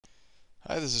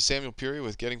Hi, this is Samuel Peary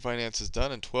with Getting Finances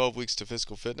Done in 12 Weeks to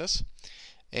Fiscal Fitness.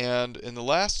 And in the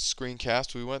last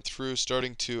screencast, we went through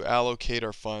starting to allocate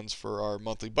our funds for our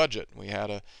monthly budget. We had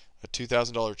a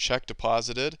 $2,000 check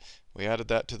deposited. We added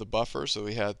that to the buffer, so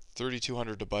we had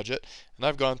 $3,200 to budget. And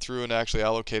I've gone through and actually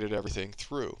allocated everything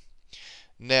through.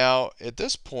 Now, at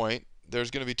this point,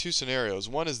 there's going to be two scenarios.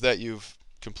 One is that you've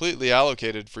completely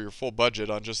allocated for your full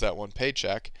budget on just that one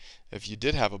paycheck. If you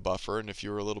did have a buffer and if you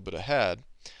were a little bit ahead,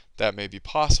 that may be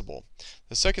possible.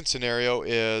 The second scenario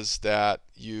is that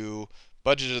you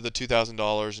budgeted the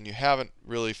 $2,000 and you haven't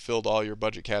really filled all your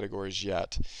budget categories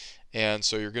yet, and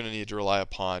so you're going to need to rely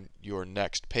upon your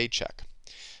next paycheck.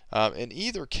 In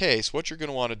either case, what you're going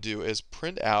to want to do is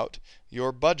print out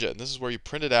your budget, and this is where you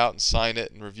print it out and sign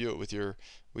it and review it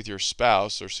with your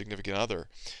spouse or significant other.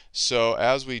 So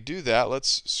as we do that,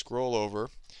 let's scroll over.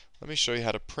 Let me show you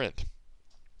how to print.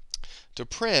 To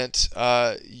print,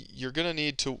 you're going to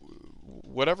need to,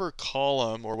 whatever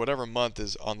column or whatever month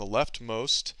is on the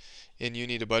leftmost in You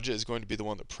Need a Budget is going to be the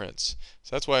one that prints.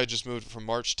 So that's why I just moved from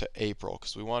March to April,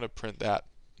 because we want to print that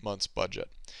month's budget.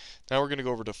 Now we're going to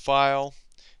go over to File,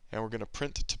 and we're going to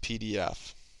print to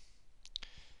PDF.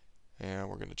 And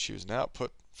we're going to choose an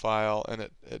output file, and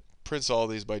it prints all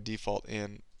these by default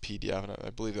in PDF, and I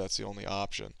believe that's the only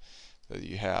option that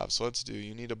you have. So let's do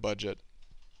You Need a Budget.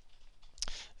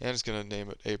 And it's going to name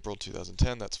it April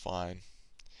 2010. That's fine.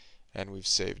 And we've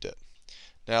saved it.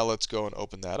 Now let's go and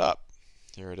open that up.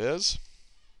 Here it is.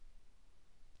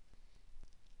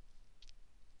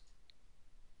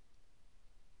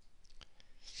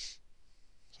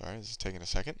 Sorry, this is taking a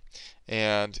second.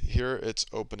 And here it's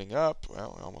opening up.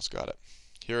 Well, we almost got it.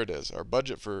 Here it is, our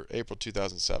budget for April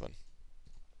 2007.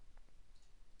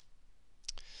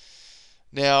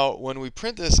 Now, when we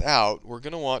print this out, we're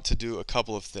going to want to do a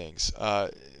couple of things.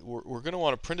 We're going to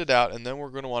want to print it out, and then we're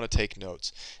going to want to take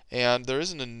notes. And there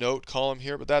isn't a note column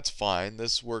here, but that's fine.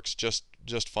 This works just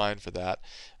fine for that.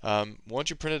 Once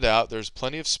you print it out, there's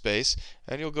plenty of space,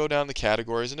 and you'll go down the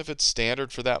categories. And if it's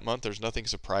standard for that month, there's nothing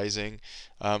surprising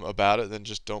about it, then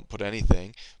just don't put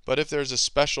anything. But if there's a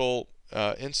special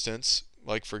instance,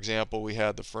 like for example, we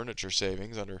had the furniture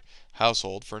savings under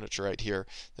household furniture right here,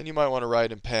 then you might want to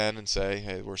write in pen and say,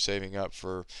 hey, we're saving up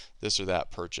for this or that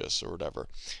purchase or whatever.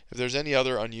 If there's any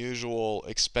other unusual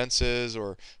expenses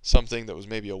or something that was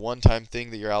maybe a one-time thing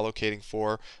that you're allocating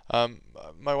for,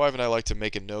 my wife and I like to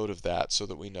make a note of that so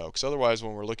that we know, because otherwise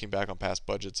when we're looking back on past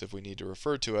budgets, if we need to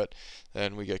refer to it,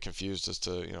 then we get confused as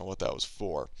to what that was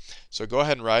for. So go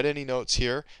ahead and write any notes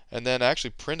here, and then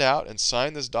actually print out and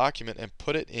sign this document and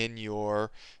put it in your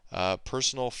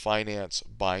personal finance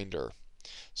binder.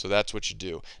 So that's what you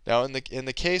do. Now in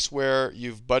the case where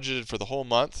you've budgeted for the whole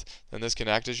month, then this can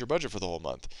act as your budget for the whole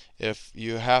month. If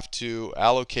you have to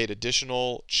allocate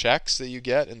additional checks that you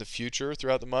get in the future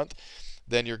throughout the month,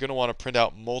 then you're going to want to print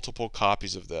out multiple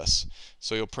copies of this.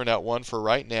 So you'll print out one for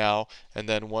right now, and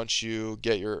then once you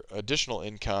get your additional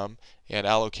income and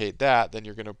allocate that, then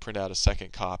you're going to print out a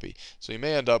second copy. So you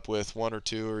may end up with 1 or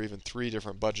 2 or even 3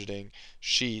 different budgeting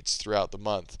sheets throughout the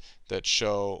month that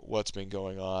show what's been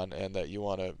going on and that you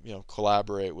want to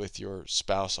collaborate with your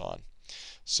spouse on.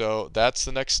 So that's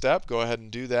the next step. Go ahead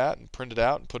and do that and print it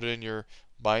out and put it in your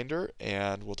binder,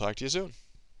 and we'll talk to you soon.